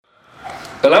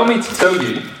Allow me to tell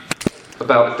you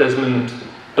about Desmond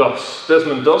Doss.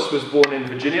 Desmond Doss was born in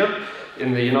Virginia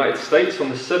in the United States on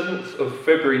the 7th of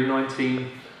February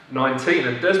 1919,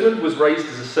 and Desmond was raised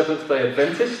as a Seventh-day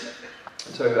Adventist,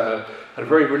 so had a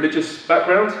very religious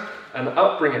background and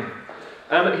upbringing.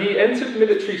 And he entered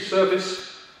military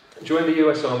service, joined the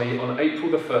US Army on April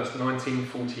the 1st,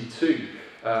 1942,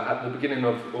 at the beginning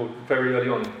of, or very early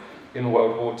on, in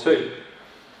World War II.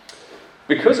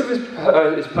 Because of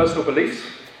his personal beliefs,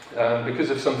 because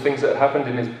of some things that happened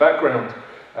in his background,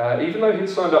 even though he'd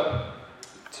signed up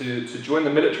to join the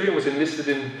military and was enlisted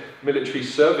in military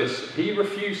service, he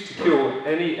refused to kill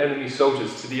any enemy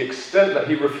soldiers to the extent that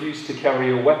he refused to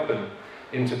carry a weapon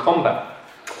into combat.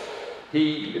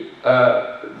 He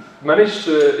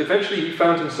eventually he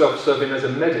found himself serving as a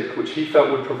medic, which he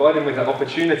felt would provide him with that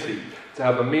opportunity to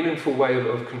have a meaningful way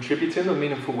of contributing, a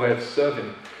meaningful way of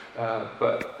serving,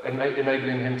 but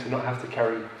enabling him to not have to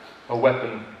carry a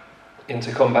weapon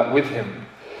into combat with him.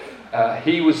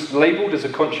 He was labelled as a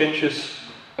conscientious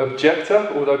objector,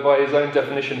 although by his own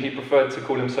definition he preferred to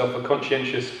call himself a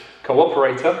conscientious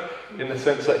cooperator, in the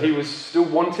sense that he was still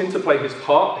wanting to play his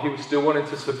part, he was still wanting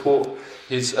to support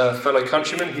his fellow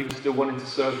countrymen, he was still wanting to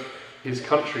serve his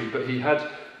country, but he had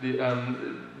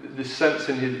this sense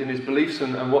in his beliefs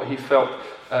and what he felt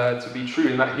to be true,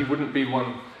 in that he wouldn't be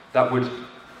one that would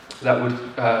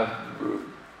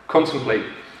contemplate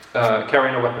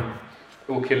carrying a weapon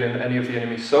or killing any of the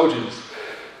enemy's soldiers.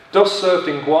 Doss served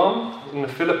in Guam, in the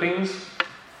Philippines,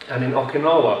 and in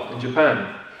Okinawa, in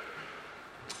Japan.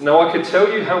 Now, I could tell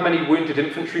you how many wounded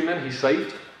infantrymen he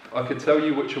saved. I could tell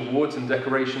you which awards and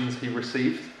decorations he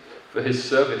received for his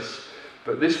service,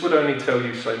 but this would only tell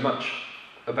you so much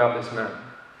about this man.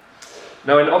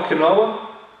 Now, in Okinawa,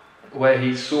 where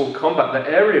he saw combat, the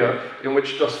area in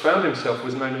which Doss found himself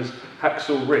was known as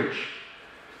Hacksaw Ridge.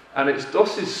 And it's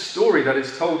Doss's story that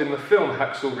is told in the film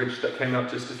Hacksaw Ridge that came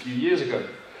out just a few years ago.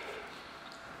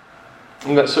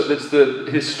 And that's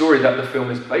his story that the film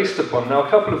is based upon. Now, a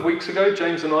couple of weeks ago,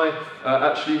 James and I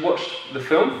actually watched the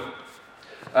film.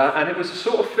 And it was a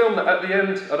sort of film that at the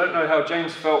end, I don't know how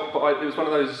James felt, but it was one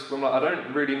of those, I'm like, I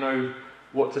don't really know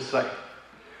what to say.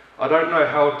 I don't know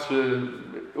how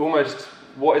to, almost,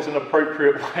 what is an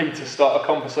appropriate way to start a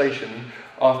conversation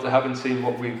after having seen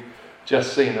what we've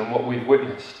just seen and what we've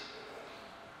witnessed.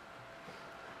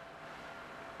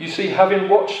 You see, having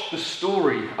watched the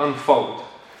story unfold,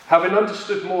 having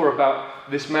understood more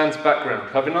about this man's background,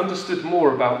 having understood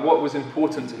more about what was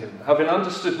important to him, having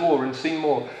understood more and seen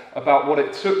more about what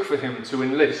it took for him to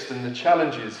enlist and the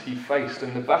challenges he faced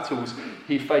and the battles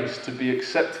he faced to be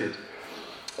accepted,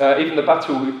 even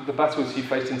the battles he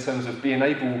faced in terms of being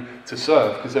able to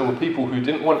serve, because there were people who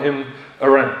didn't want him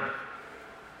around.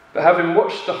 But having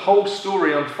watched the whole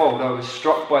story unfold, I was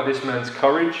struck by this man's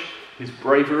courage, his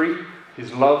bravery,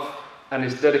 his love, and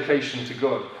his dedication to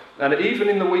God. And even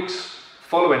in the weeks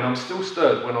following, I'm still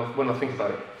stirred when I think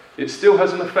about it. It still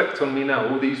has an effect on me now,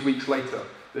 all these weeks later.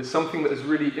 There's something that has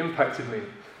really impacted me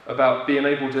about being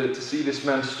able to see this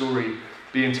man's story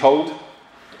being told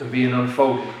and being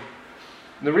unfolded.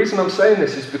 And the reason I'm saying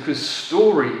this is because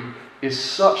story is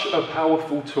such a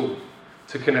powerful tool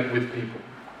to connect with people.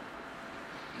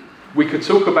 We could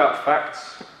talk about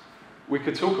facts. We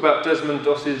could talk about Desmond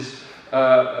Doss's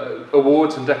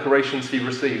awards and decorations he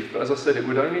received. But as I said, it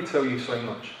would only tell you so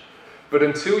much. But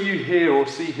until you hear or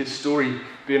see his story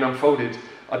being unfolded,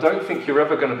 I don't think you're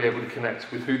ever going to be able to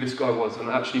connect with who this guy was and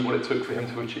actually what it took for him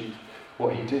to achieve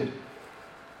what he did.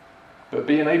 But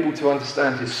being able to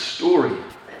understand his story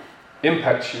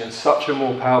impacts you in such a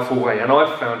more powerful way, and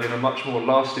I've found in a much more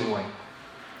lasting way.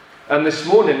 And this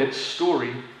morning, it's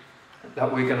story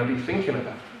that we're going to be thinking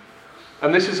about.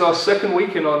 And this is our second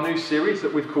week in our new series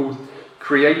that we've called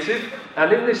Creative.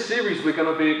 And in this series, we're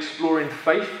going to be exploring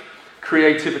faith,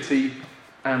 creativity,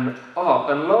 and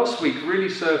art. And last week really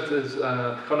served as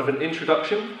kind of an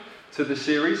introduction to the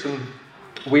series. And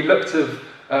we looked at,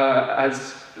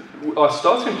 as our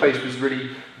starting place was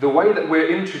really the way that we're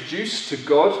introduced to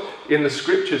God in the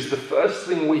scriptures. The first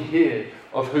thing we hear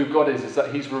of who God is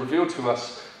that he's revealed to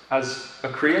us as a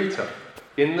creator.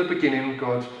 In the beginning,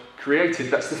 God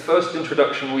created. That's the first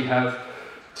introduction we have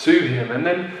to him. And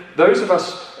then those of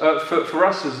us, for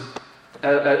us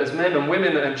as men and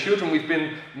women and children, we've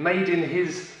been made in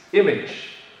his image.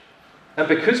 And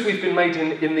because we've been made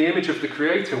in the image of the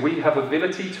Creator, we have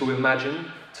ability to imagine,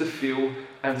 to feel,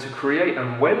 and to create.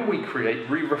 And when we create,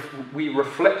 we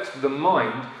reflect the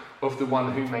mind of the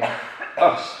one who made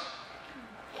us.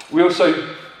 We also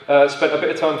spent a bit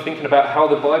of time thinking about how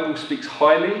the Bible speaks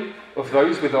highly of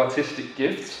those with artistic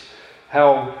gifts,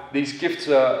 how these gifts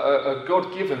are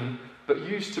God-given, but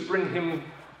used to bring him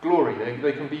glory.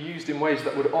 They can be used in ways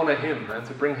that would honour him and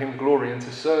to bring him glory and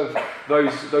to serve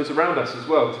those around us as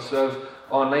well, to serve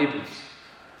our neighbours.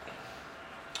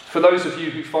 For those of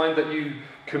you who find that you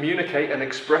communicate and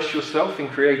express yourself in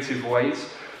creative ways,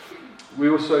 we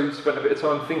also spent a bit of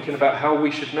time thinking about how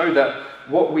we should know that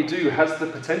what we do has the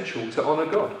potential to honour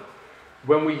God.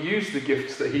 When we use the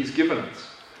gifts that he's given us,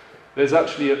 there's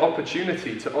actually an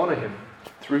opportunity to honour him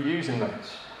through using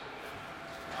those.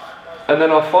 And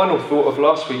then our final thought of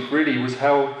last week really was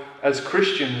how, as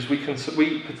Christians,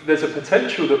 there's a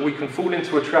potential that we can fall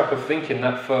into a trap of thinking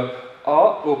that for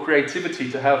art or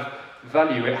creativity to have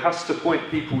value, it has to point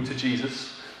people to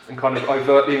Jesus and kind of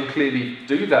overtly and clearly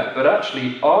do that. But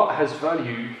actually, art has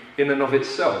value in and of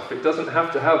itself. It doesn't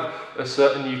have to have a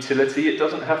certain utility. It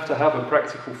doesn't have to have a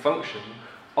practical function.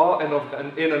 Art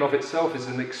in and of itself is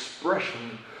an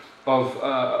expression of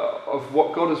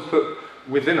what God has put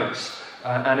within us.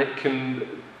 And it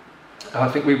can, I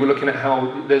think we were looking at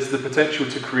how there's the potential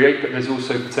to create, but there's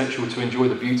also potential to enjoy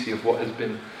the beauty of what has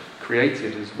been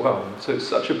created as well. So it's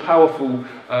such a powerful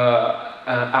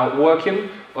outworking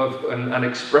of an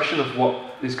expression of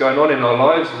what is going on in our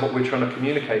lives and what we're trying to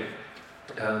communicate.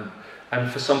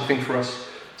 And for something for us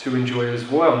to enjoy as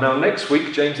well. Now next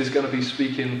week, James is going to be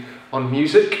speaking on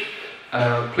music.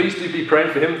 Please do be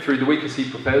praying for him through the week as he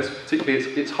prepares. Particularly,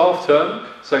 it's half term,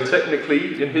 so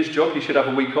technically in his job he should have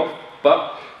a week off.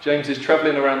 But James is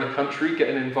travelling around the country,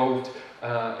 getting involved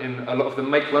in a lot of the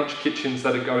Make Lunch kitchens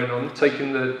that are going on.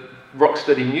 Taking the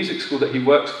Rocksteady Music School that he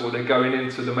works for, they're going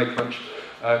into the Make Lunch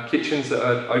kitchens that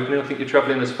are opening. I think you're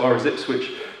travelling as far as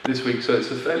Ipswich this week, so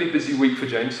it's a fairly busy week for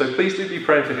James. So please do be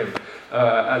praying for him,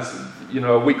 as you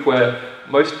know, a week where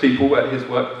most people at his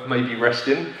work may be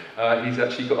resting. He's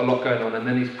actually got a lot going on, and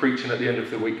then he's preaching at the end of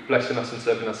the week, blessing us and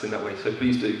serving us in that way. So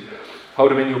please do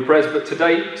hold him in your prayers. But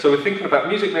today, so we're thinking about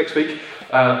music next week,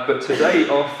 but today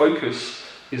our focus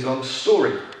is on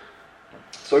story.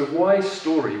 So why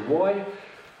story? Why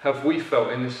have we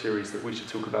felt in this series that we should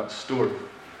talk about story?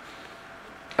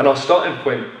 And our starting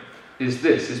point is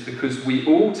because we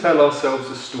all tell ourselves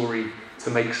a story to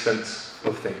make sense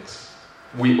of things.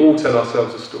 We all tell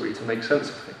ourselves a story to make sense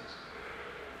of things.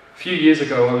 A few years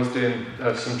ago, I was doing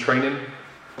some training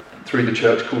through the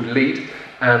church called Lead,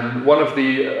 and one of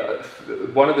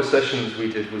the sessions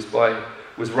we did was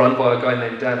run by a guy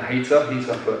named Dan Hayter. He's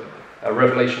up at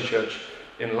Revelation Church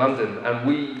in London, and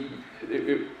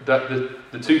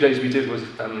the 2 days we did was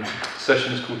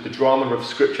sessions called the Drama of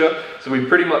Scripture. So we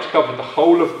pretty much covered the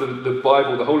whole of the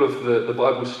Bible, the whole of the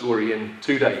Bible story in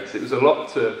 2 days. It was a lot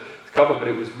to cover, but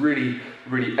it was really,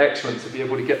 really excellent to be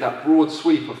able to get that broad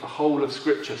sweep of the whole of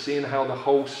Scripture, seeing how the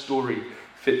whole story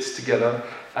fits together,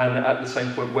 and at the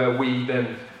same point where we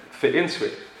then fit into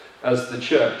it as the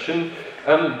church. And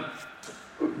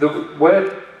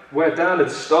where Dan had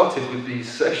started with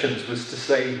these sessions was to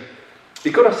say, he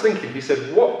got us thinking. He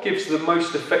said, what gives the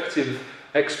most effective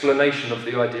explanation of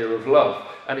the idea of love?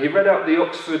 And he read out the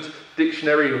Oxford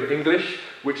Dictionary of English,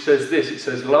 which says this. It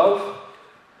says, love,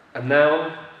 a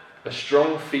noun, a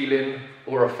strong feeling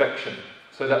or affection.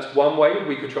 So that's one way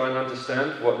we could try and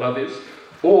understand what love is.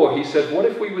 Or he said, what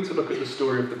if we were to look at the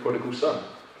story of the prodigal son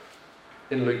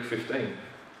in Luke 15?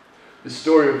 The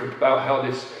story about how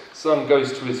this son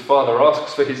goes to his father,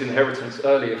 asks for his inheritance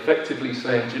early, effectively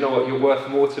saying, do you know what, you're worth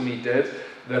more to me dead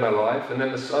than alive. And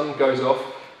then the son goes off,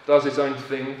 does his own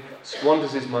thing,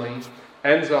 squanders his money,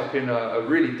 ends up in a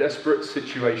really desperate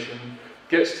situation,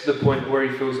 gets to the point where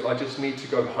he feels, I just need to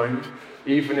go home,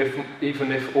 even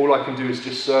if all I can do is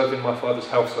just serve in my father's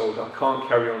household. I can't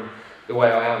carry on the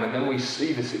way I am. And then we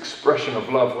see this expression of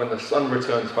love when the son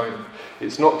returns home.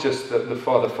 It's not just that the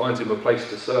father finds him a place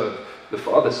to serve. The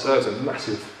father serves a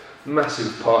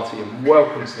massive party and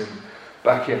welcomes him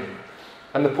back in.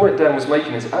 And the point Dan was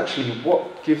making is actually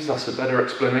what gives us a better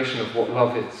explanation of what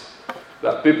love is.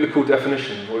 That biblical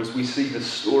definition, or as we see the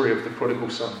story of the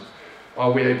prodigal son,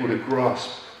 are we able to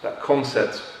grasp that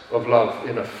concept of love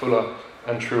in a fuller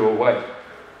and truer way?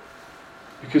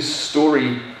 Because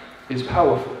story is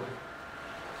powerful.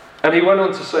 And he went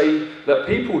on to say that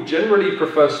people generally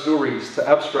prefer stories to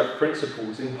abstract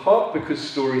principles, in part because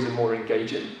stories are more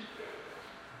engaging.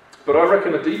 But I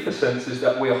reckon a deeper sense is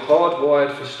that we are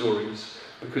hardwired for stories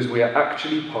because we are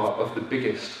actually part of the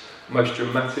biggest, most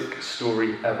dramatic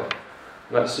story ever.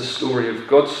 And that's the story of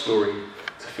God's story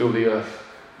to fill the earth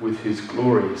with his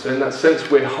glory. So in that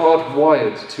sense, we're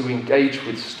hardwired to engage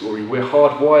with story. We're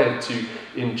hardwired to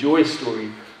enjoy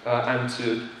story and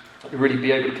to really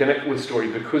be able to connect with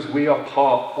story because we are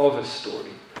part of a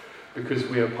story, because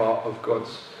we are part of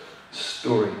God's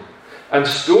story. And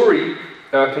story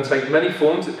can take many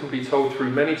forms. It can be told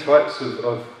through many types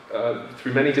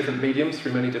through many different mediums,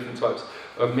 through many different types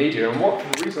of media. And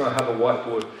the reason I have a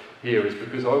whiteboard here is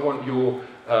because I want your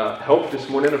help this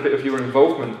morning, a bit of your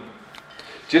involvement,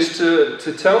 just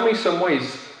to tell me some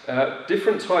ways,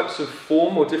 different types of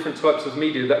form or different types of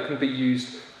media that can be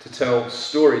used to tell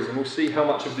stories. And we'll see how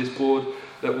much of this board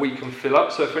that we can fill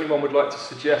up. So if anyone would like to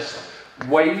suggest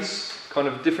ways, kind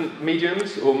of different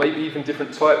mediums, or maybe even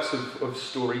different types of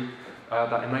story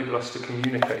that enable us to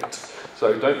communicate.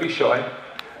 So don't be shy.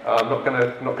 I'm not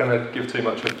going to give too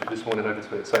much of this morning over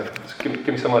to it. So just give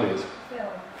me some ideas.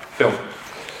 Film.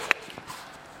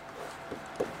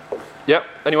 Yep.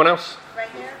 Anyone else?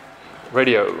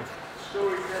 Radio.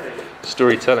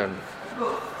 Storytelling.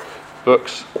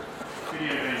 Books.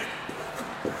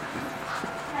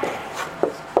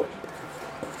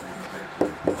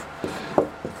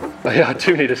 Oh, yeah, I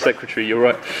do need a secretary, you're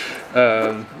right.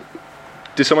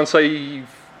 Did someone say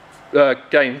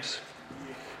games?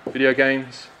 Video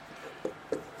games?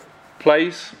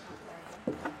 Plays?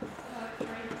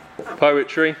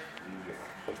 Poetry?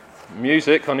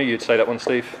 Music? I knew you'd say that one,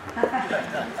 Steve.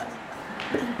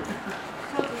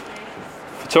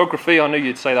 Photography? I knew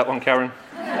you'd say that one, Karen.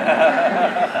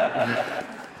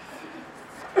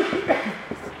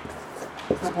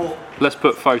 Let's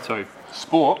put photo.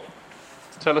 Sport?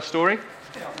 Tell a story?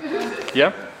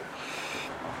 Yeah?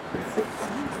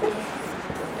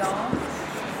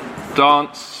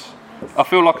 Dance. I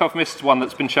feel like I've missed one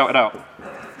that's been shouted out.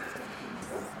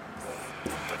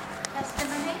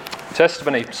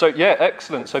 Testimony. So, yeah,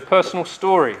 excellent. So, personal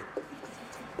story.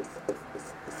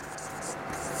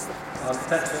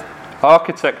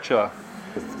 Architecture.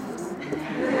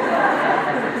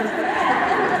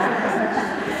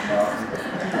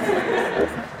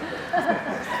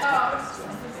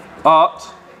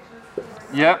 Art.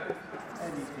 Yeah.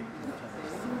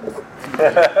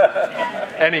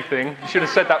 Anything. You should have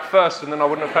said that first, and then I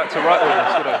wouldn't have had to write all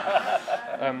this, would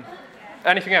I?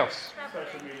 Anything else?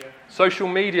 Social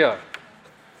media.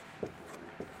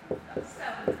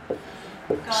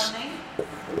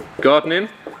 Gardening.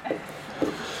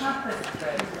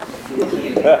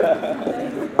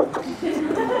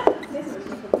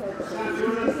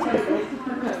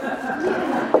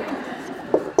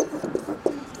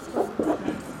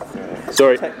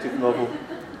 Sorry. Detective novel.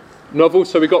 Novel,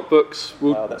 so we got books.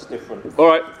 Wow, that's different. All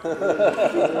right.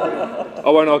 I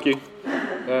won't argue.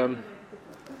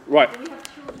 Right.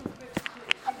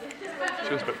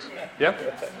 Children's books. Yeah?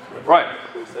 Right.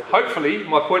 Hopefully,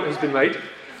 my point has been made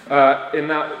in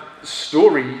that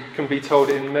story can be told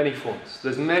in many forms.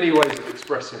 There's many ways of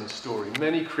expressing story,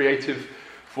 many creative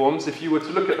forms. If you were to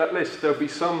look at that list, there'll be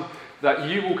some that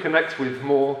you will connect with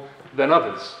more than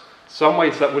others. Some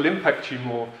ways that will impact you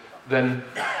more than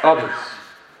others.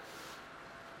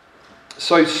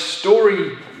 So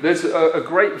story, there's a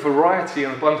great variety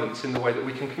and abundance in the way that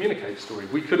we can communicate story.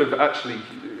 We could have actually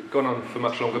gone on for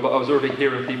much longer, but I was already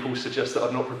hearing people suggest that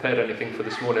I'd not prepared anything for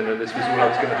this morning and this was all I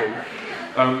was going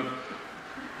to do.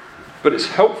 But it's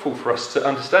helpful for us to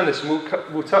understand this, and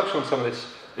we'll touch on some of this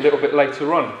a little bit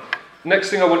later on. Next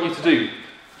thing I want you to do,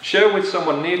 share with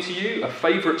someone near to you a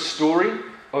favourite story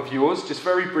of yours. Just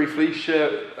very briefly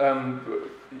share,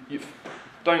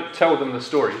 don't tell them the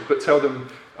story, but tell them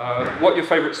what your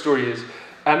favourite story is.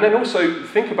 And then also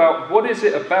think about what is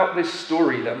it about this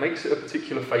story that makes it a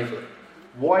particular favourite?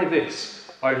 Why this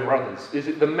over others? Is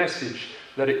it the message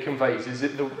that it conveys? Is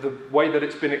it the way that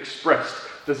it's been expressed?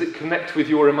 Does it connect with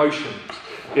your emotions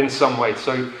in some way?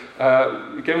 So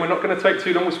again, we're not going to take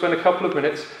too long. We'll spend a couple of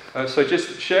minutes. So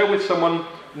just share with someone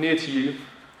near to you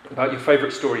about your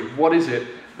favourite story. What is it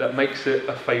that makes it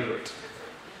a favourite?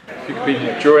 If you could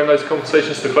be drawing those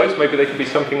conversations to close, maybe they could be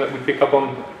something that we pick up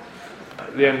on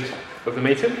at the end of the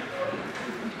meeting.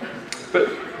 But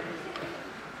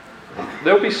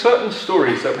there'll be certain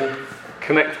stories that will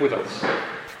connect with us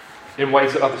in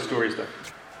ways that other stories don't.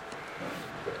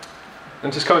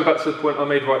 And just coming back to the point I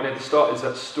made right near the start, is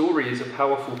that story is a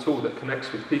powerful tool that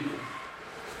connects with people.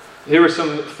 Here are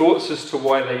some thoughts as to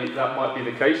why that might be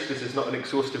the case. This is not an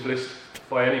exhaustive list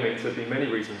by any means. There'd be many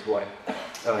reasons why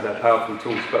they're powerful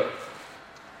tools, but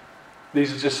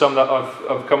these are just some that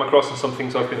I've come across and some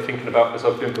things I've been thinking about as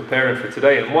I've been preparing for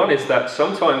today. And one is that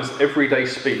sometimes everyday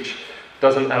speech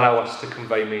doesn't allow us to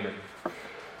convey meaning.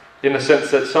 In the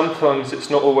sense that sometimes it's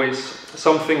not always,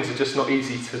 some things are just not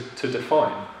easy to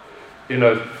define in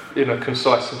a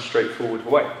concise and straightforward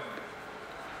way.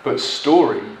 But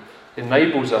story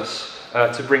enables us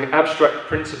to bring abstract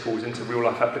principles into real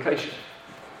life application.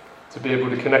 To be able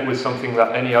to connect with something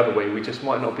that any other way we just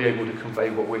might not be able to convey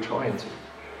what we're trying to.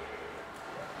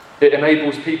 It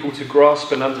enables people to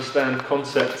grasp and understand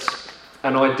concepts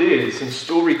and ideas, and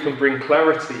story can bring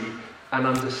clarity and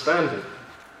understanding.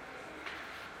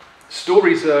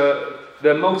 Stories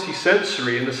they're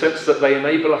multi-sensory in the sense that they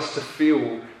enable us to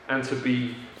feel and to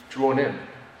be drawn in.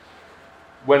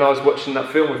 When I was watching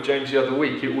that film with James the other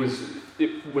week, it was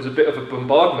a bit of a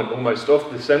bombardment almost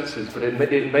of the senses, but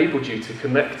it enabled you to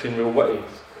connect in real ways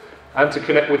and to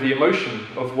connect with the emotion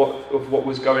of what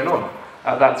was going on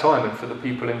at that time and for the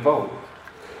people involved.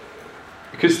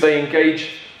 Because they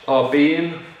engage our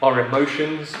being, our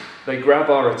emotions, they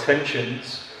grab our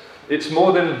attentions. It's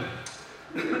more than,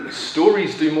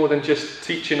 stories do more than just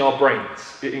teaching our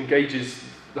brains. It engages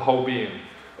the whole being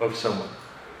of someone.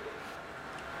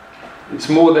 It's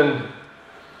more than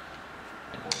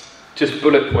just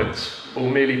bullet points or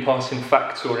merely passing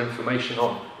facts or information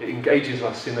on. It engages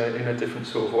us in a different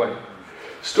sort of way.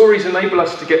 Stories enable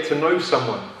us to get to know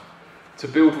someone, to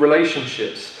build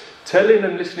relationships. Telling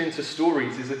and listening to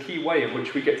stories is a key way in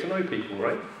which we get to know people,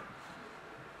 right?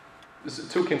 I was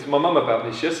talking to my mum about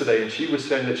this yesterday, and she was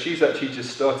saying that she's actually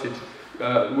just started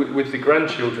with the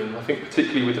grandchildren, I think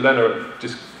particularly with Lena,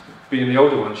 just being the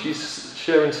older one. She's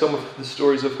sharing some of the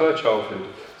stories of her childhood,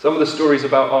 some of the stories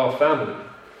about our family.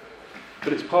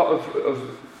 But it's part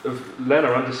of Lena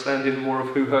understanding more of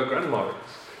who her grandma is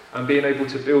and being able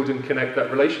to build and connect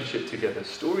that relationship together.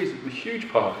 Stories are a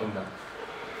huge part in that.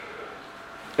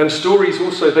 And stories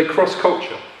also, they cross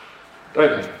culture,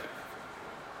 don't they?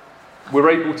 We're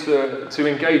able to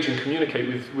engage and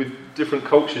communicate with different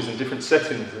cultures and different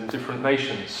settings and different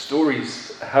nations.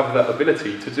 Stories have that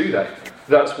ability to do that.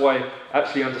 That's why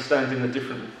actually understanding the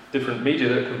different media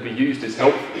that can be used is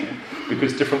helpful,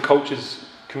 because different cultures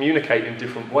communicate in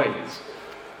different ways.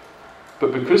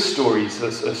 But because stories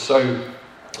are so,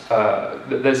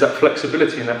 there's that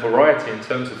flexibility and that variety in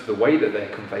terms of the way that they're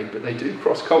conveyed, but they do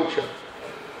cross culture.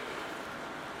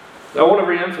 Now, I want to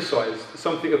re-emphasise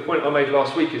a point I made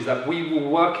last week, is that we will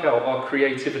work out our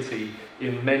creativity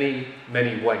in many,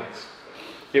 many ways.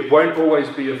 It won't always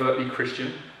be overtly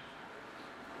Christian,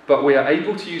 but we are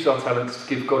able to use our talents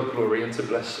to give God glory and to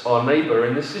bless our neighbour,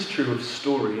 and this is true of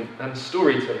story and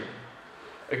storytelling.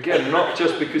 Again, not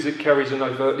just because it carries an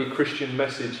overtly Christian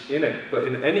message in it, but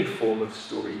in any form of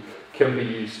story can be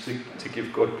used to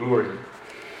give God glory.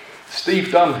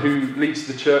 Steve Dunn, who leads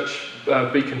the church,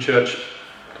 Beacon Church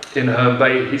in Herne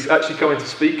Bay, he's actually going to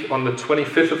speak on the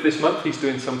 25th of this month. He's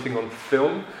doing something on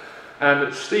film.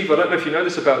 And Steve, I don't know if you know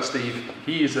this about Steve,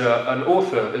 he is an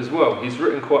author as well. He's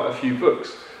written quite a few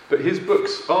books, but his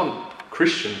books aren't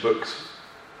Christian books.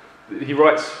 He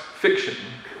writes fiction,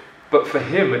 but for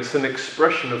him it's an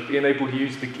expression of being able to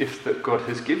use the gift that God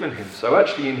has given him. So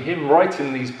actually in him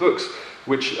writing these books,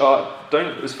 which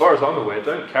don't, as far as I'm aware,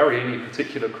 don't carry any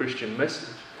particular Christian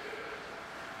message,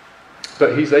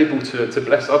 but he's able to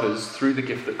bless others through the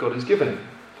gift that God has given him.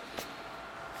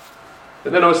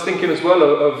 But then I was thinking as well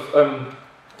of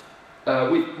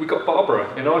we got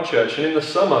Barbara in our church, and in the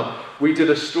summer we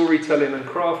did a storytelling and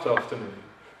craft afternoon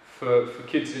for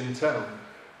kids in town.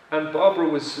 And Barbara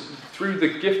was, through the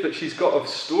gift that she's got of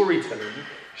storytelling,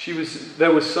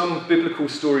 there was some biblical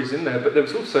stories in there, but there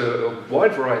was also a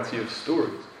wide variety of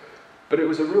stories. But it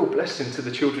was a real blessing to the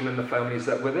children and the families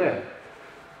that were there.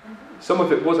 Some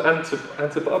of it was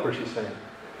and to Barbara, she's saying.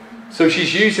 So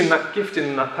she's using that gifting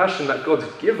and that passion that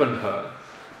God's given her,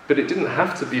 but it didn't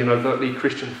have to be an overtly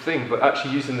Christian thing, but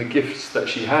actually using the gifts that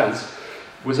she has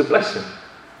was a blessing.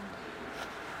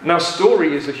 Now,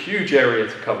 story is a huge area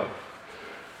to cover.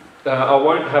 I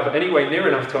won't have anywhere near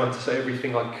enough time to say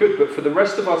everything I could, but for the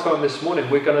rest of our time this morning,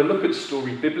 we're going to look at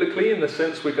story biblically, in the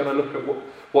sense we're going to look at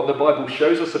what the Bible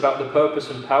shows us about the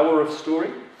purpose and power of story,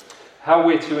 how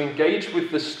we're to engage with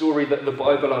the story that the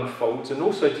Bible unfolds, and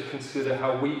also to consider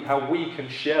how we can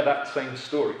share that same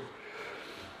story.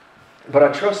 But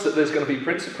I trust that there's going to be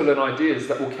principle and ideas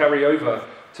that will carry over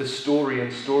to story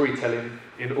and storytelling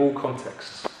in all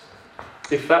contexts.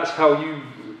 If that's how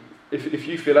if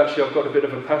you feel actually I've got a bit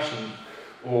of a passion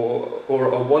or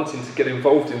a wanting to get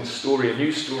involved in story, a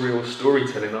new story or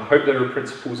storytelling, I hope there are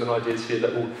principles and ideas here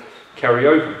that will carry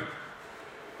over.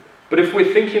 But if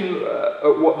we're thinking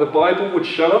what the Bible would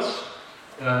show us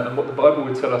and what the Bible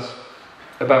would tell us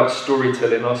about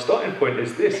storytelling, our starting point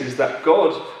is this, is that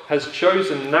God has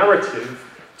chosen narrative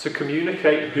to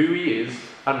communicate who he is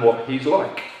and what he's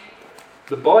like.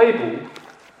 The Bible,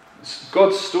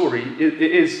 God's story, it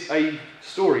is a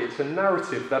story, it's a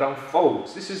narrative that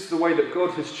unfolds. This is the way that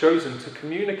God has chosen to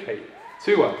communicate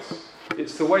to us.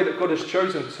 It's the way that God has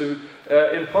chosen to,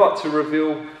 in part, to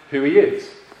reveal who he is.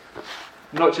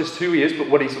 Not just who he is, but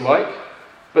what he's like,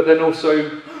 but then also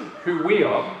who we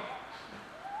are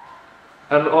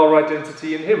and our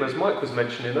identity in him, as Mike was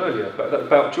mentioning earlier,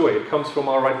 about joy. It comes from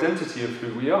our identity of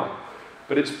who we are.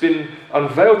 But it's been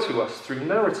unveiled to us through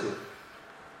narrative.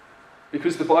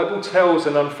 Because the Bible tells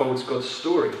and unfolds God's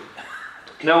story.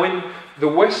 Now, in the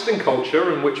Western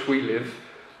culture in which we live,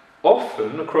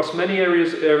 often, across many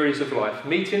areas of life,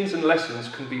 meetings and lessons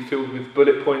can be filled with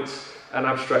bullet points and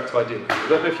abstract ideas. I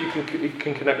don't know if you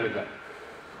can connect with that.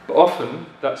 But often,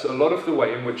 that's a lot of the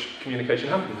way in which communication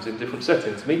happens in different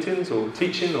settings. Meetings or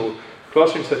teaching or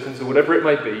classroom settings or whatever it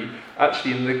may be.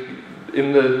 Actually,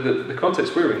 in the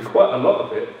context we're in, quite a lot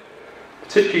of it,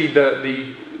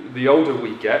 particularly the older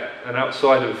we get and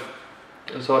outside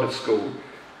of school,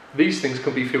 these things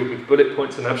can be filled with bullet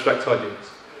points and abstract ideas.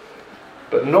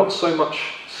 But not so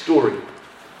much story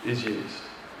is used.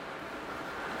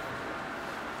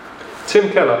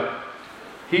 Tim Keller,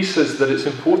 he says that it's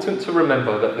important to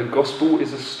remember that the gospel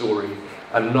is a story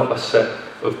and not a set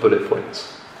of bullet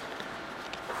points.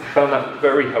 I found that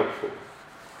very helpful.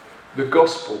 The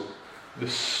gospel, the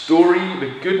story,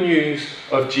 the good news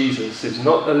of Jesus is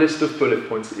not a list of bullet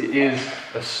points, it is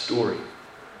a story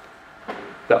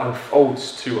that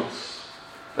unfolds to us,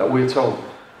 that we're told.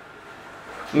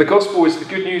 And the gospel is the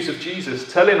good news of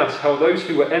Jesus, telling us how those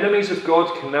who were enemies of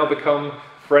God can now become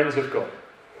friends of God,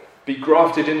 be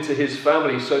grafted into his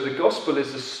family. So the gospel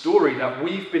is a story that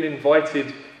we've been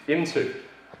invited into.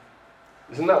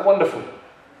 Isn't that wonderful?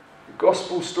 The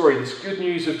gospel story, this good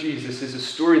news of Jesus, is a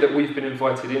story that we've been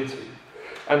invited into.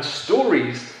 And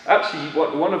stories, actually,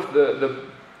 one of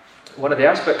the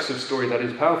aspects of story that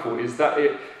is powerful is that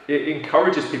it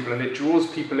encourages people and it draws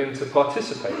people in to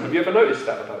participate. Have you ever noticed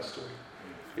that about story?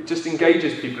 It just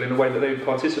engages people in a way that they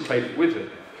participate with it.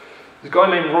 There's a guy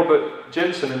named Robert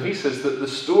Jensen, and he says that the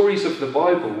stories of the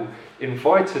Bible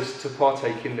invite us to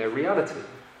partake in their reality,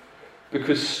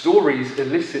 because stories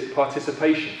elicit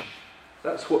participation.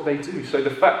 That's what they do. So the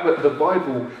fact that the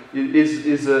Bible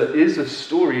is a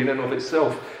story in and of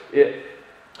itself, it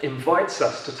invites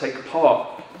us to take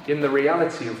part in the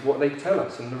reality of what they tell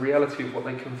us and the reality of what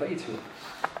they convey to us.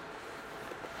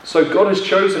 So God has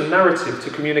chosen narrative to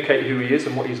communicate who he is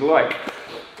and what he's like.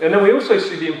 And then we also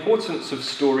see the importance of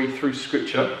story through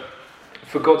Scripture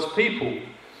for God's people,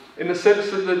 in the sense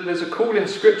that there's a call in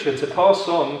Scripture to pass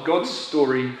on God's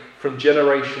story from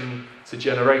generation to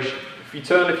generation. If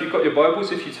you've got your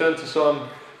Bibles, if you turn to Psalm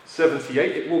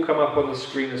 78, it will come up on the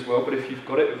screen as well, but if you've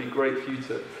got it, it'd be great for you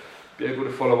to be able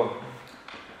to follow on.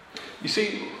 You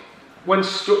see,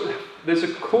 there's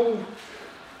a call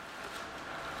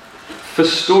for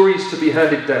stories to be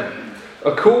handed down,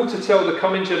 a call to tell the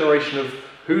coming generation of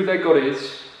who their God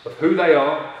is, of who they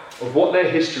are, of what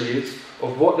their history is,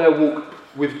 of what their walk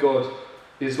with God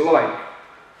is like.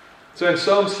 So in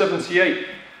Psalm 78,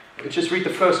 just read the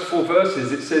first 4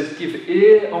 verses. It says, "Give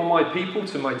ear, O my people,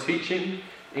 to my teaching.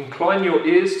 Incline your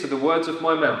ears to the words of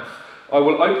my mouth. I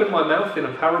will open my mouth in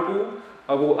a parable.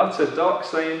 I will utter dark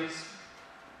sayings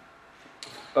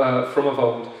from of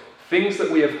old, things that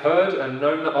we have heard and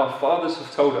known that our fathers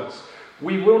have told us.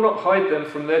 We will not hide them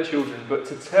from their children, but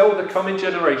to tell the coming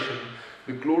generation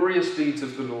the glorious deeds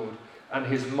of the Lord and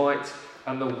his might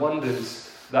and the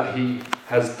wonders that he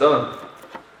has done."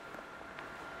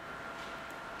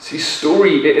 See,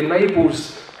 story, it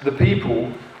enables the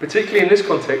people, particularly in this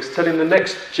context, telling the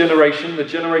next generation, the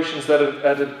generations that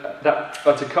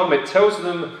are to come, it tells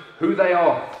them who they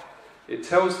are. It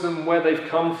tells them where they've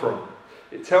come from.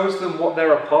 It tells them what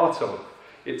they're a part of.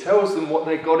 It tells them what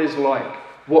their God is like,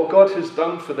 what God has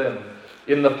done for them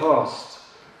in the past.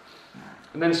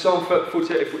 And then Psalm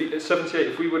 78,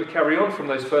 if we were to carry on from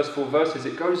those first 4 verses,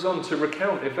 it goes on to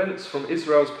recount events from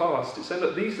Israel's past. It's saying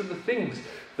that these are the things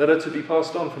that are to be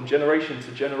passed on from generation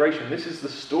to generation. This is the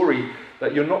story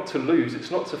that you're not to lose.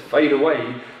 It's not to fade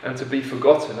away and to be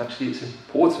forgotten. Actually, it's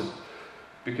important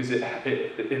because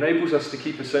it enables us to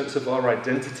keep a sense of our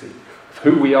identity, of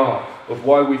who we are, of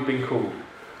why we've been called,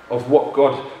 of what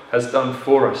God has done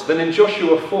for us. Then in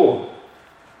Joshua 4,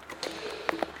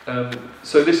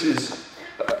 so this is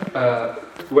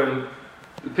when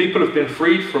the people have been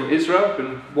freed from Israel,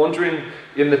 been wandering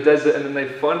in the desert, and then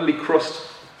they've finally crossed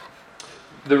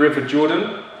the river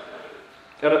Jordan.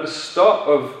 And at the start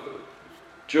of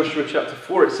Joshua chapter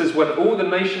 4, it says, "When all the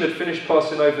nation had finished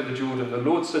passing over the Jordan, the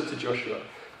Lord said to Joshua,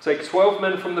 'Take 12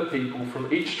 men from the people,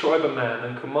 from each tribe a man,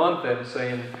 and command them,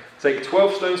 saying, Take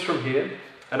 12 stones from here,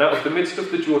 and out of the midst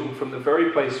of the Jordan, from the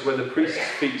very place where the priest's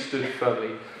feet stood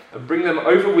firmly, and bring them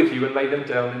over with you and lay them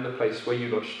down in the place where you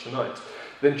lodged tonight.'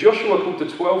 Then Joshua called the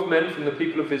 12 men from the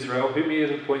people of Israel, whom he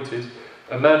had appointed,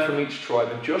 a man from each tribe.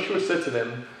 And Joshua said to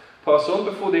them, 'Pass on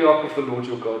before the ark of the Lord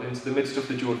your God into the midst of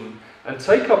the Jordan, and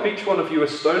take up each one of you a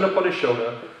stone upon his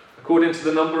shoulder, according to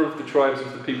the number of the tribes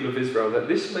of the people of Israel, that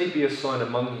this may be a sign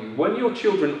among you. When your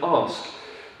children ask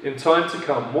in time to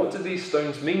come, what do these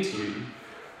stones mean to you?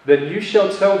 Then you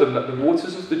shall tell them that the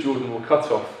waters of the Jordan were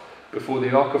cut off before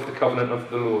the ark of the covenant of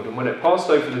the Lord. And when it passed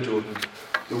over the Jordan,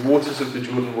 the waters of the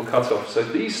Jordan were cut off. So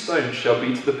these stones shall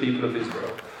be to the people of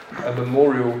Israel a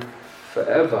memorial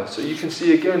forever. So you can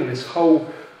see again this whole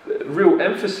real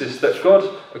emphasis that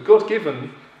a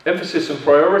God-given emphasis and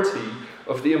priority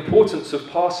of the importance of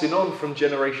passing on from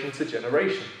generation to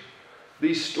generation.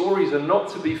 These stories are not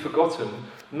to be forgotten,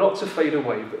 not to fade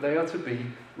away, but they are to be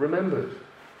remembered.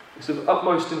 It's of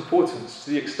utmost importance,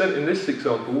 to the extent in this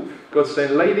example, God's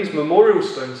saying, lay these memorial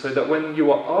stones so that when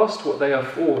you are asked what they are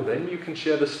for, then you can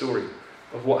share the story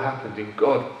of what happened in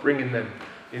God bringing them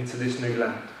into this new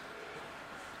land.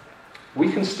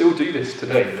 We can still do this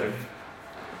today,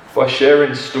 by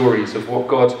sharing stories of what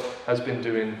God has been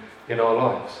doing in our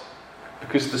lives,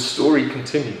 because the story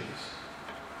continues.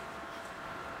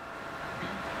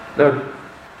 Now,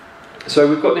 so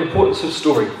we've got the importance of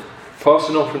story,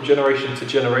 passing on from generation to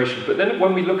generation. But then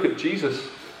when we look at Jesus,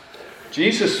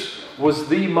 Jesus was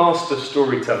the master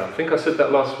storyteller. I think I said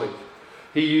that last week.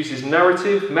 He uses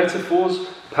narrative, metaphors,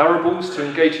 parables to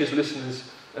engage his listeners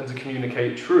and to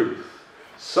communicate truth.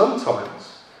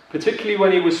 Sometimes, particularly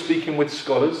when he was speaking with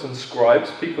scholars and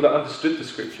scribes, people that understood the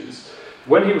scriptures,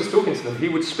 when he was talking to them, he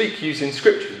would speak using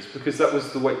scriptures because that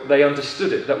was the way they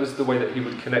understood it. That was the way that he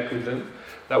would connect with them.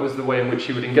 That was the way in which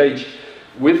he would engage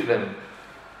with them.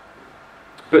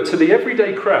 But to the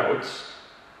everyday crowds,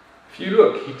 if you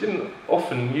look, he didn't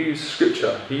often use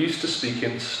scripture. He used to speak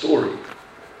in story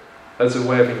as a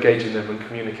way of engaging them and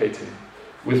communicating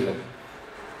with them.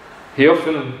 He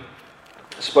often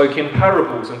spoke in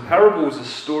parables, and parables are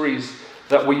stories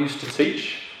that we used to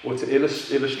teach or to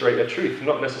illustrate a truth,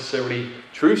 not necessarily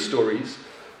true stories,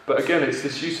 but again, it's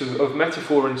this use of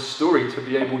metaphor and story to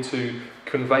be able to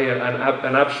convey an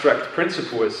abstract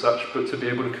principle as such, but to be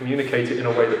able to communicate it in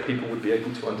a way that people would be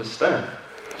able to understand.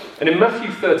 And in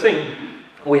Matthew 13,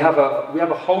 we have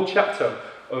a whole chapter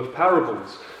of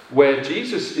parables where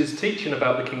Jesus is teaching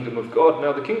about the kingdom of God.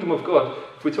 Now, the kingdom of God,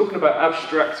 if we're talking about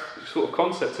abstract sort of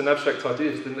concepts and abstract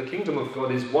ideas, then the kingdom of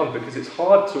God is one, because it's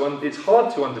hard to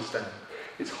understand.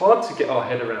 It's hard to get our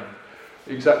head around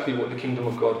exactly what the kingdom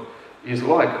of God is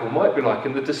like or might be like.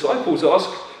 And the disciples ask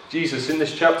Jesus in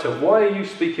this chapter, why are you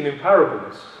speaking in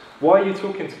parables? Why are you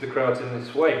talking to the crowds in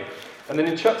this way? And then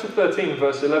in chapter 13,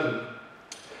 verse 11,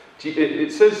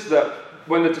 it says that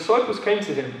when the disciples came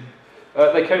to him,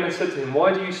 they came and said to him,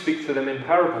 why do you speak to them in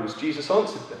parables? Jesus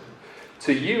answered them,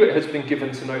 to you it has been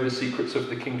given to know the secrets of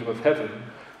the kingdom of heaven,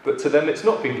 but to them it's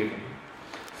not been given.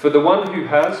 For the one who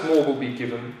has, more will be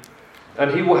given,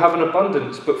 and he will have an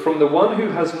abundance, but from the one who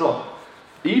has not,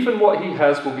 even what he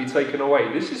has will be taken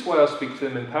away. This is why I speak to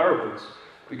them in parables,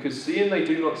 because seeing they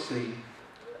do not see,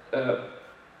 and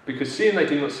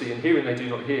hearing they do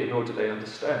not hear, nor do they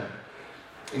understand.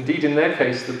 Indeed, in their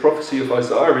case, the prophecy of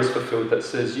Isaiah is fulfilled that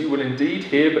says, you will indeed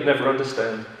hear but never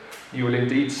understand. You will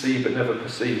indeed see but never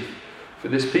perceive. For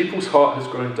this people's heart has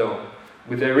grown dull.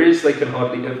 With their ears they can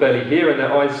barely hear, and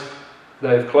their eyes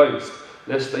they have closed,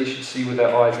 lest they should see with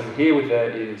their eyes and hear with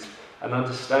their ears, and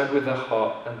understand with their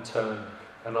heart and turn,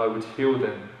 and I would heal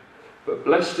them. But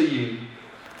blessed are your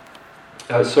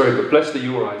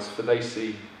eyes, for they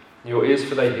see, your ears,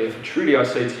 for they hear. For truly I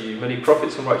say to you, many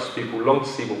prophets and righteous people long to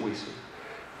see what we see,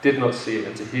 did not see it,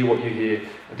 and to hear what you hear,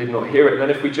 and did not hear it. And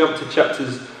then if we jump to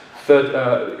chapters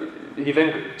 3,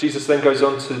 Jesus then goes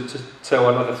on to tell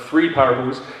another 3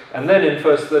 parables, and then in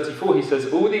verse 34 he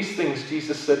says, all these things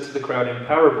Jesus said to the crowd in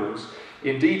parables.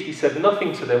 Indeed, he said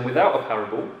nothing to them without a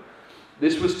parable.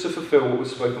 This was to fulfill what was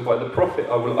spoken by the prophet.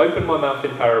 I will open my mouth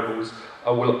in parables.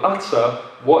 I will utter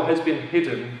what has been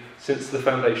hidden since the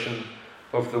foundation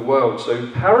of the world. So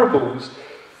parables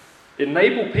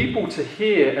enable people to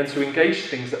hear and to engage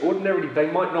things that ordinarily they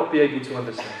might not be able to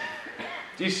understand.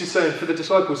 Jesus is saying for the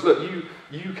disciples, look,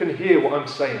 you can hear what I'm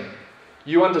saying.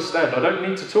 You understand. I don't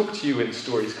need to talk to you in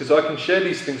stories because I can share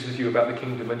these things with you about the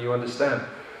kingdom and you understand.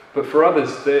 But for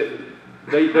others, they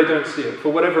don't see it for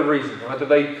whatever reason. Either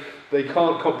they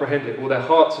can't comprehend it, or their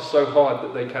hearts are so hard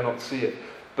that they cannot see it.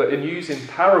 But in using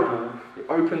parable, it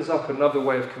opens up another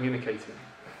way of communicating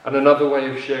and another way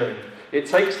of sharing. It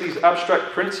takes these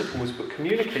abstract principles but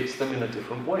communicates them in a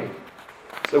different way.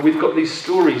 So we've got these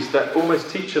stories that almost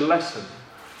teach a lesson.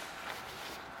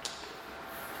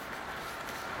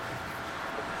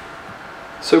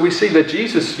 So we see that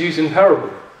Jesus using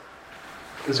parable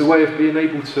as a way of being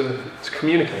able to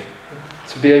communicate,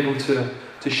 to be able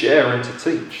to share and to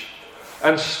teach.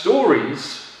 And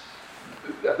stories,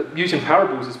 using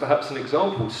parables as perhaps an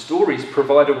example, stories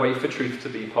provide a way for truth to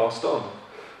be passed on.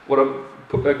 What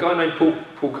a guy named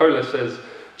Paul Kohler says,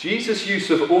 Jesus' use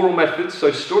of oral methods,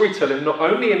 so storytelling, not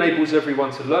only enables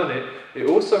everyone to learn it, it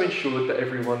also ensured that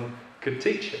everyone could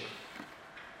teach it.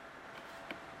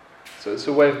 So it's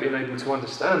a way of being able to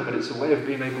understand, but it's a way of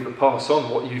being able to pass on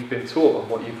what you've been taught and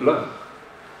what you've learned.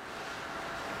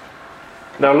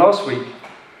 Now, last week,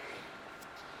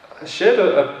 I shared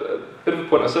a bit of a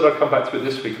point. I said I'd come back to it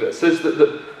this week. That says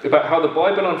that about how the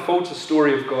Bible unfolds the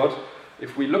story of God,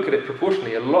 if we look at it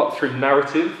proportionally, a lot through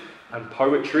narrative and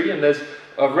poetry, and there's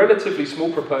a relatively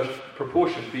small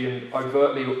proportion being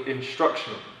overtly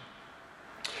instructional.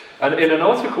 And in an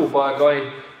article by a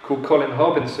guy called Colin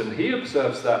Harbinson, he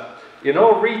observes that in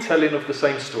our retelling of the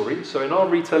same story, so in our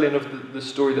retelling of the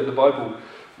story that the Bible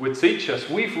would teach us,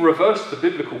 we've reversed the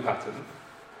biblical pattern.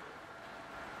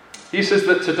 He says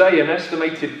that today an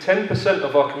estimated 10%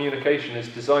 of our communication is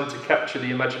designed to capture the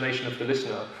imagination of the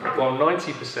listener, while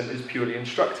 90% is purely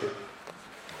instructive.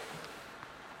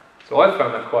 So I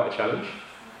found that quite a challenge.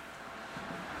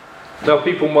 Now,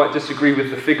 people might disagree with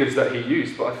the figures that he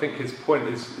used, but I think his point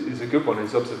is a good one,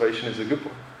 his observation is a good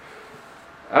one.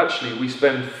 Actually, we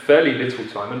spend fairly little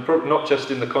time, and not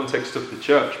just in the context of the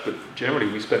church, but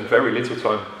generally we spend very little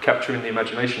time capturing the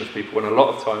imagination of people, and a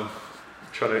lot of time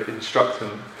trying to instruct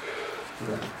them.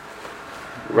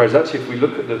 Whereas actually, if we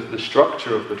look at the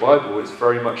structure of the Bible, it's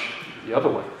very much the other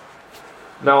way.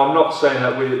 Now, I'm not saying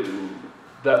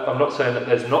that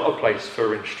there's not a place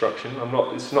for instruction.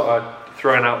 It's not a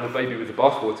throwing out the baby with the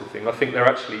bathwater thing. I think they're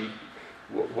actually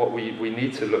what we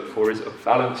need to look for is a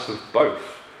balance of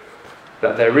both.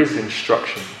 That there is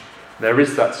instruction, there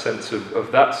is that sense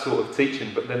of that sort of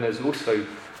teaching, but then there's also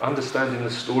understanding the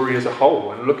story as a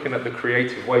whole and looking at the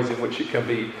creative ways in which it can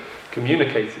be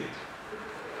communicated.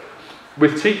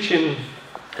 With teaching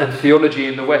and theology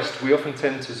in the West, we often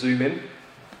tend to zoom in.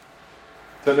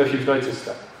 Don't know if you've noticed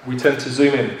that. We tend to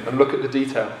zoom in and look at the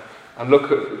detail and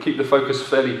keep the focus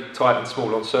fairly tight and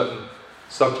small on certain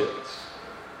subjects.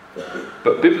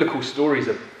 But biblical stories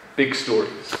are big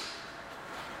stories.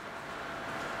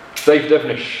 Dave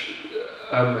Devenish,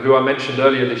 who I mentioned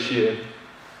earlier this year,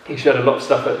 he shared a lot of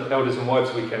stuff at Elders and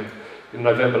Wives Weekend in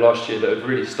November last year that had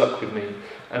really stuck with me.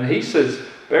 And he says,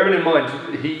 bearing in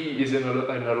mind, he is in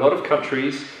a lot of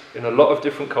countries, in a lot of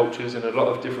different cultures, in a lot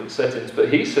of different settings,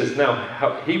 but he says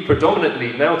he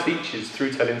predominantly now teaches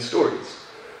through telling stories.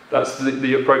 That's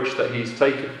the approach that he's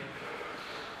taken.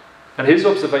 And his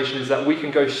observation is that we can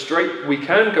go straight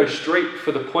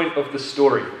for the point of the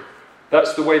story.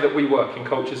 That's the way that we work in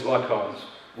cultures like ours.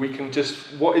 We can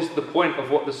what is the point of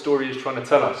what the story is trying to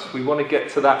tell us? We want to get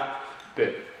to that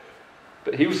bit.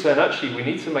 But he was saying, actually, we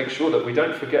need to make sure that we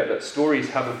don't forget that stories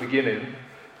have a beginning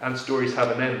and stories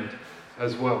have an end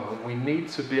as well. And we need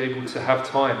to be able to have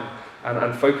time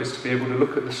and focus to be able to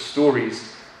look at the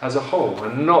stories as a whole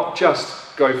and not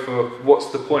just go for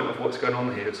what's the point of what's going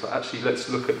on here. So actually, let's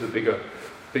look at the bigger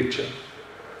picture.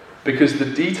 Because the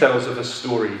details of a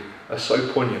story are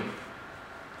so poignant.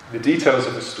 The details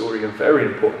of a story are very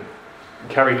important and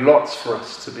carry lots for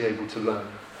us to be able to learn,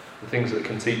 the things that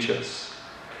can teach us.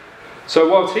 So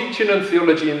while teaching and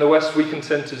theology in the West, we can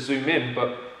tend to zoom in,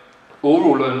 but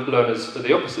oral learners are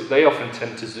the opposite. They often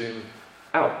tend to zoom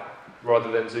out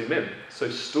rather than zoom in. So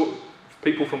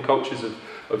people from cultures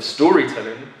of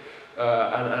storytelling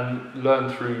and learn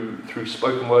through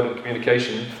spoken word and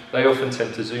communication, they often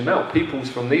tend to zoom out. People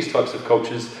from these types of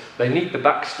cultures, they need the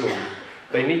backstory.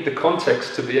 They need the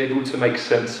context to be able to make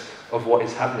sense of what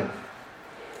is happening.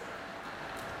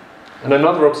 And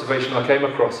another observation I came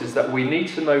across is that we need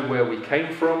to know where we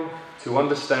came from to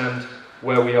understand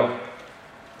where we are.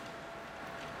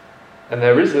 And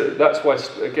that's why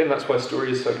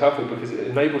story is so powerful, because it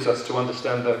enables us to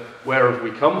understand where have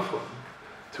we come from,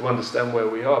 to understand where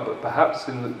we are. But perhaps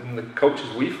in the cultures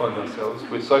we find ourselves,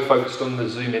 we're so focused on the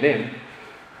zooming in,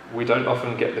 we don't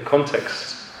often get the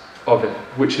context of it,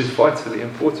 which is vitally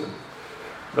important.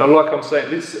 Now, like I'm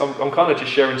saying, I'm kind of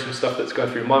just sharing some stuff that's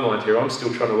going through my mind here. I'm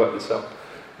still trying to work this out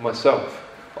myself.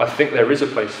 I think there is a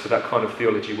place for that kind of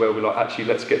theology where we're like, actually,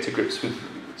 let's get to grips with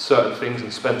certain things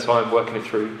and spend time working it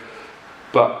through.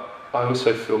 But I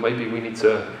also feel maybe we need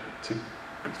to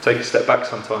take a step back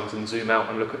sometimes and zoom out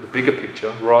and look at the bigger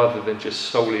picture rather than just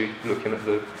solely looking at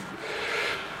the...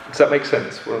 Does that make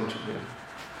sense?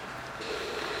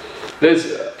 There's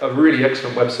a really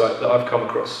excellent website that I've come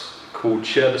across called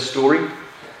Share the Story,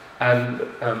 and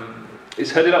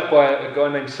it's headed up by a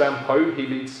guy named Sam Poe.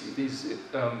 He's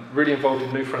really involved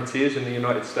in New Frontiers in the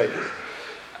United States.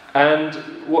 And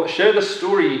what Share the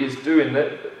Story is doing,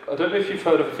 I don't know if you've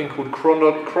heard of a thing called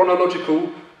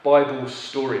chronological Bible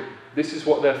story. This is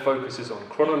what their focus is on,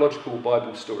 chronological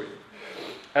Bible story.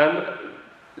 And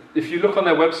if you look on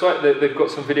their website, they've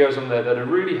got some videos on there that are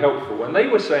really helpful. And they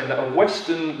were saying that a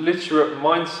Western literate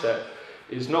mindset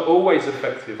is not always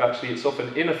effective. Actually, it's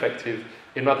often ineffective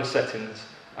in other settings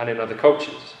and in other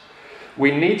cultures.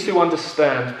 We need to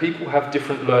understand people have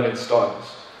different learning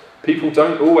styles. People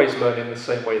don't always learn in the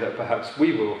same way that perhaps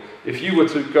we will. If you were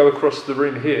to go across the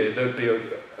room here, there'd be,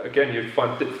 again, you'd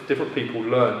find different people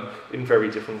learn in very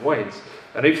different ways.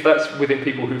 And if that's within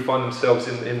people who find themselves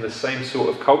in the same sort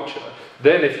of culture,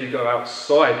 then if you go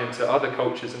outside into other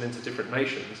cultures and into different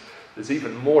nations, there's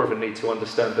even more of a need to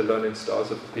understand the learning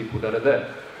styles of the people that are there.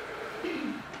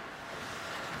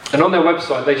 And on their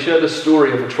website, they share the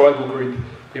story of a tribal group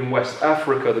in West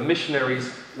Africa. The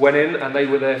missionaries went in and they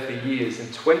were there for years.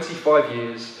 In 25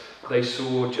 years, they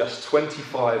saw just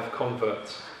 25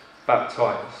 converts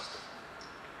baptized.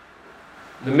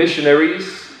 The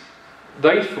missionaries,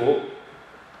 they thought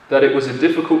that it was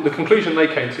the conclusion they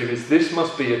came to is this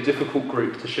must be a difficult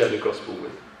group to share the gospel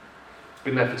with.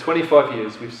 Been there for 25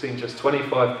 years, we've seen just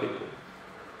 25 people.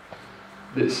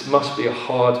 This must be a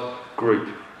hard group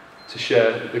to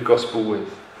share the gospel with.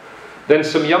 Then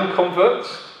some young converts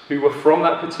who were from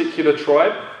that particular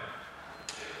tribe,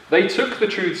 they took the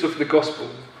truths of the gospel,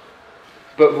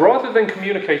 but rather than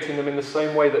communicating them in the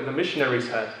same way that the missionaries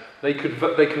had, they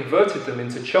converted them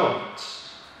into chants.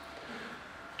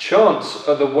 Chants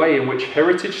are the way in which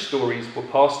heritage stories were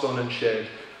passed on and shared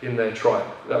in their tribe.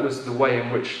 That was the way in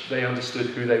which they understood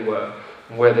who they were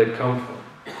and where they'd come from.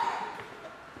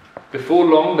 Before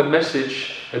long, the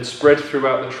message had spread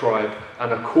throughout the tribe, and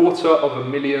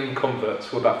 250,000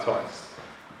 converts were baptized.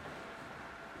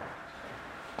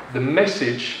 The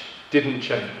message didn't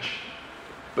change,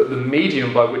 but the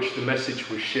medium by which the message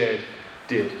was shared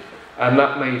did, and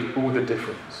that made all the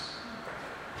difference.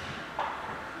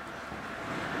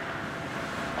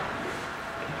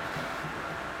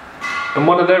 And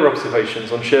one of their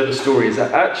observations on Share the Story is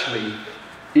that actually,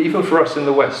 even for us in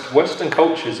the West, Western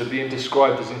cultures are being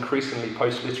described as increasingly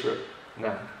post-literate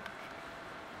now.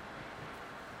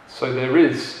 So there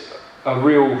is a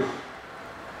real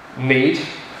need,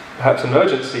 perhaps an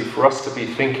urgency, for us to be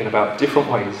thinking about different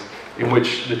ways in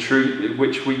which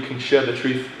we can share the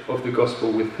truth of the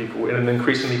gospel with people in an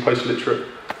increasingly post-literate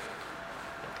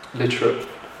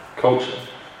culture.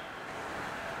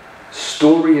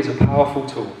 Story is a powerful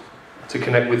tool to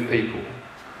connect with people.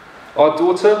 Our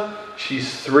daughter,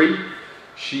 she's 3.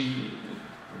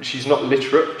 She's not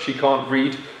literate. She can't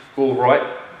read or write.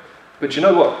 But you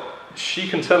know what? She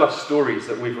can tell us stories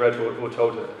that we've read or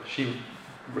told her. She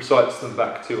recites them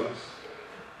back to us.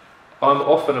 I'm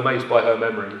often amazed by her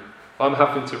memory. I'm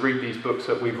having to read these books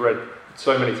that we've read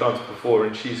so many times before,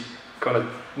 and she's kind of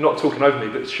not talking over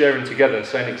me, but sharing together,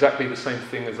 saying exactly the same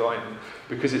thing as I am,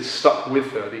 because it's stuck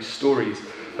with her. These stories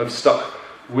have stuck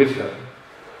with her,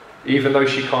 even though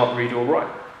she can't read or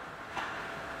write.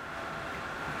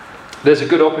 There's a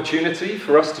good opportunity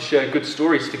for us to share good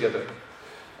stories together,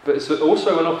 but it's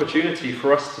also an opportunity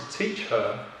for us to teach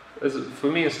her,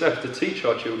 for me and Steph, to teach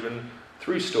our children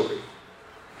through story.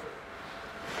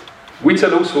 We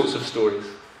tell all sorts of stories.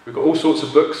 We've got all sorts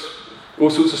of books, all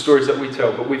sorts of stories that we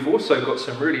tell, but we've also got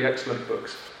some really excellent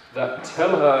books that tell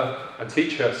her and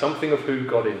teach her something of who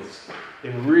God is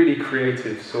in really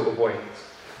creative sort of ways.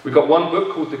 We've got one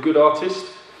book called The Good Artist,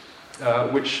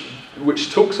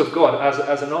 which talks of God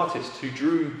as an artist who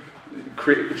drew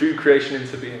creation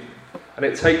into being. And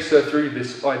it takes her through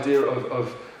this idea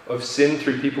of sin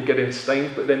through people getting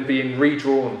stained, but then being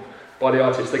redrawn by the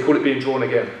artist. They call it being drawn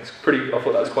again. I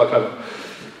thought that was quite clever.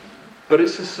 But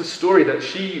it's just a story that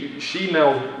she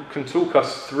now can talk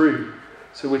us through.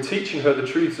 So we're teaching her the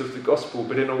truths of the gospel,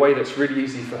 but in a way that's really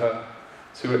easy for her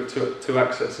to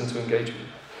access and to engage with.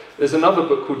 There's another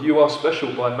book called You Are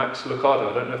Special by Max Lucado.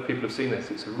 I don't know if people have seen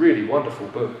this. It's a really wonderful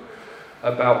book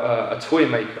about a toy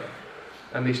maker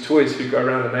and these toys who go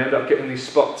around and they end up getting these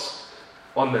spots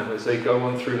on them as they go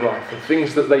on through life, and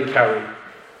things that they carry,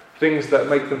 things that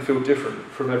make them feel different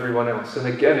from everyone else. And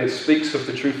again, it speaks of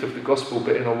the truth of the gospel,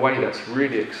 but in a way that's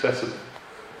really accessible,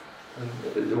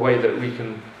 and a way that we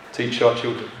can teach our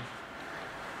children.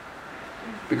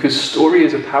 Because story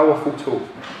is a powerful tool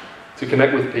to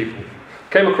connect with people.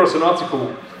 Came across an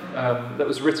article that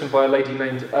was written by a lady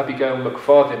named Abigail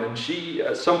McFarlane, and she,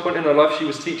 at some point in her life, she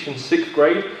was teaching 6th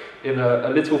grade in a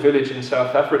little village in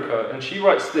South Africa, and she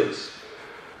writes this.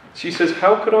 She says,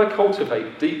 "How could I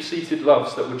cultivate deep-seated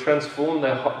loves that would transform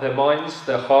their minds,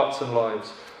 their hearts and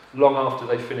lives long after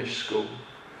they finish school?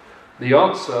 The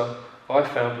answer, I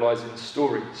found, lies in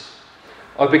stories.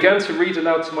 I began to read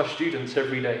aloud to my students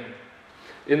every day.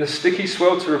 In the sticky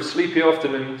swelter of sleepy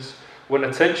afternoons, when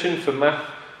attention for maths,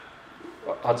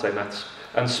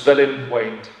 and spelling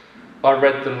waned, I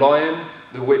read The Lion,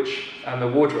 the Witch, and the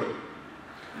Wardrobe.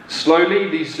 Slowly,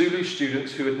 these Zulu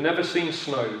students who had never seen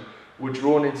snow were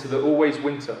drawn into the always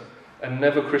winter and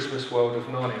never Christmas world of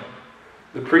Narnia.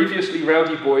 The previously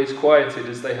rowdy boys quieted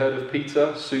as they heard of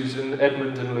Peter, Susan,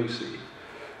 Edmund, and Lucy.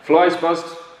 Flies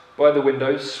buzzed by the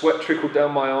windows, sweat trickled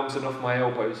down my arms and off my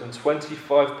elbows, and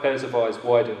 25 pairs of eyes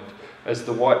widened as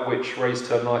the White Witch raised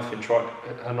her knife in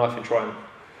triumph.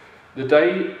 The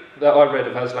day that I read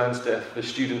of Aslan's death, the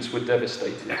students were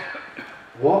devastated.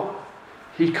 What?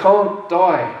 He can't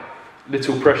die.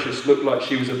 Little Precious looked like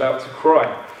she was about to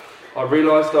cry. I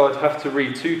realised I'd have to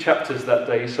read 2 chapters that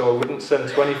day so I wouldn't send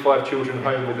 25 children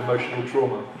home with emotional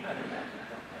trauma.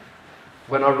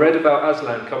 When I read about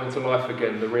Aslan coming to life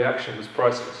again, the reaction was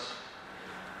priceless.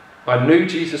 I knew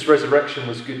Jesus' resurrection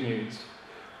was good news,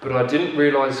 but I didn't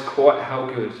realise quite how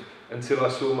good until I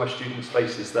saw my students'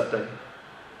 faces that day.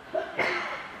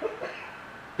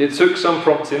 It took some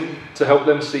prompting to help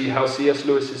them see how C.S.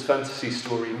 Lewis's fantasy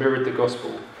story mirrored the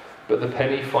gospel, but the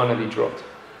penny finally dropped.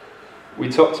 We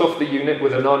topped off the unit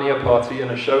with a Narnia party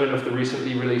and a showing of the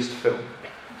recently released film.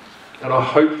 And I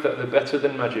hope that the better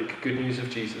than magic good news of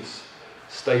Jesus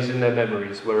stays in their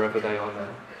memories wherever they are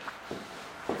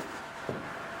now.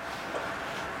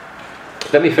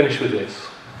 Let me finish with this.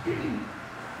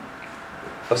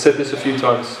 I've said this a few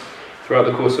times throughout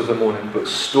the course of the morning, but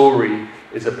story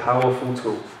is a powerful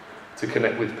tool to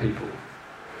connect with people.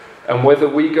 And whether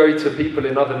we go to people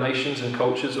in other nations and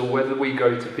cultures or whether we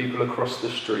go to people across the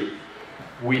street,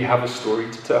 we have a story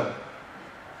to tell.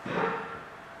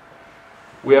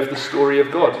 We have the story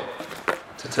of God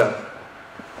to tell.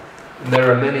 And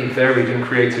there are many varied and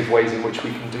creative ways in which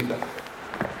we can do that.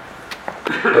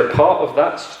 But part of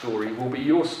that story will be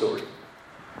your story.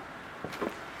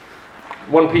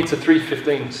 1 Peter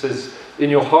 3:15 says, "In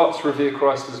your hearts revere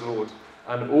Christ as Lord,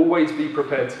 and always be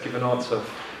prepared to give an answer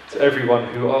to everyone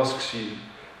who asks you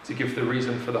to give the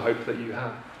reason for the hope that you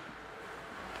have."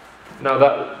 Now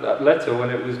that letter,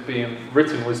 when it was being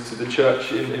written, was to the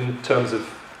church in terms of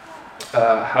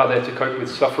how they're to cope with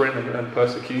suffering and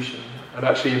persecution. And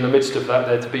actually in the midst of that,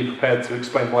 they're to be prepared to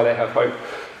explain why they have hope.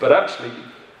 But actually,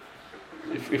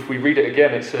 if we read it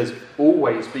again, it says,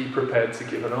 always be prepared to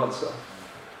give an answer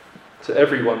to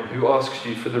everyone who asks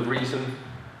you for the reason,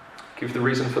 give the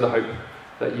reason for the hope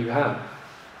that you have.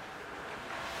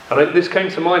 And this came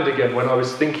to mind again when I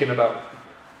was thinking about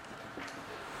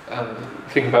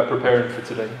preparing for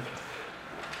today.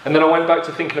 And then I went back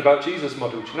to thinking about Jesus'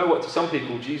 model. Do you know what? To some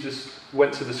people, Jesus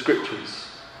went to the scriptures.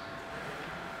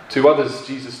 To others,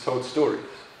 Jesus told stories.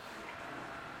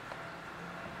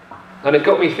 And it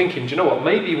got me thinking, do you know what?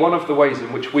 Maybe one of the ways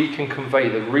in which we can convey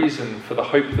the reason for the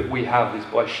hope that we have is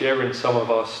by sharing some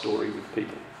of our story with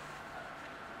people.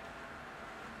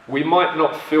 We might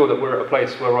not feel that we're at a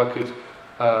place where I could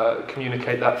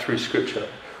communicate that through Scripture,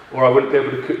 or I wouldn't be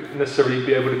able to necessarily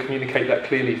be able to communicate that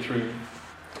clearly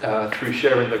through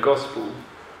sharing the gospel.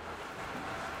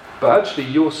 But actually,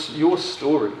 your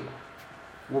story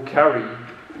will carry.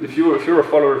 If you're a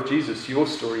follower of Jesus, your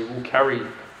story will carry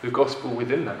the gospel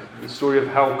within that. The story of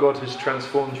how God has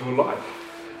transformed your life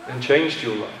and changed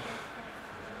your life.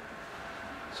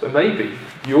 So maybe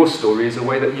your story is a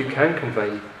way that you can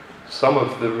convey some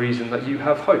of the reason that you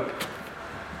have hope.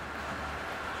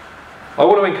 I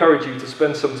want to encourage you to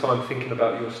spend some time thinking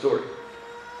about your story.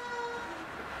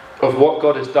 Of what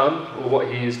God has done or what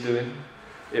He is doing.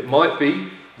 It might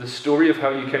be the story of how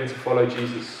you came to follow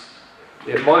Jesus.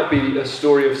 It might be a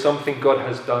story of something God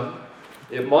has done.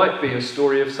 It might be a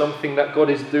story of something that God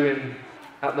is doing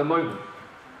at the moment.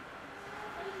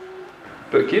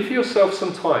 But give yourself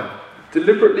some time.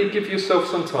 Deliberately give yourself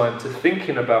some time to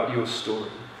thinking about your story.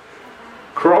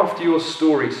 Craft your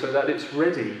story so that it's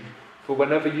ready for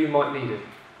whenever you might need it.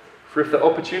 For if the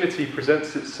opportunity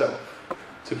presents itself,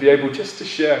 to be able just to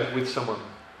share with someone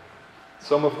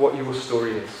some of what your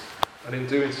story is. And in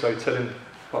doing so, telling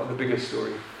part of the bigger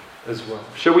story as well.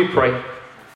 Shall we pray?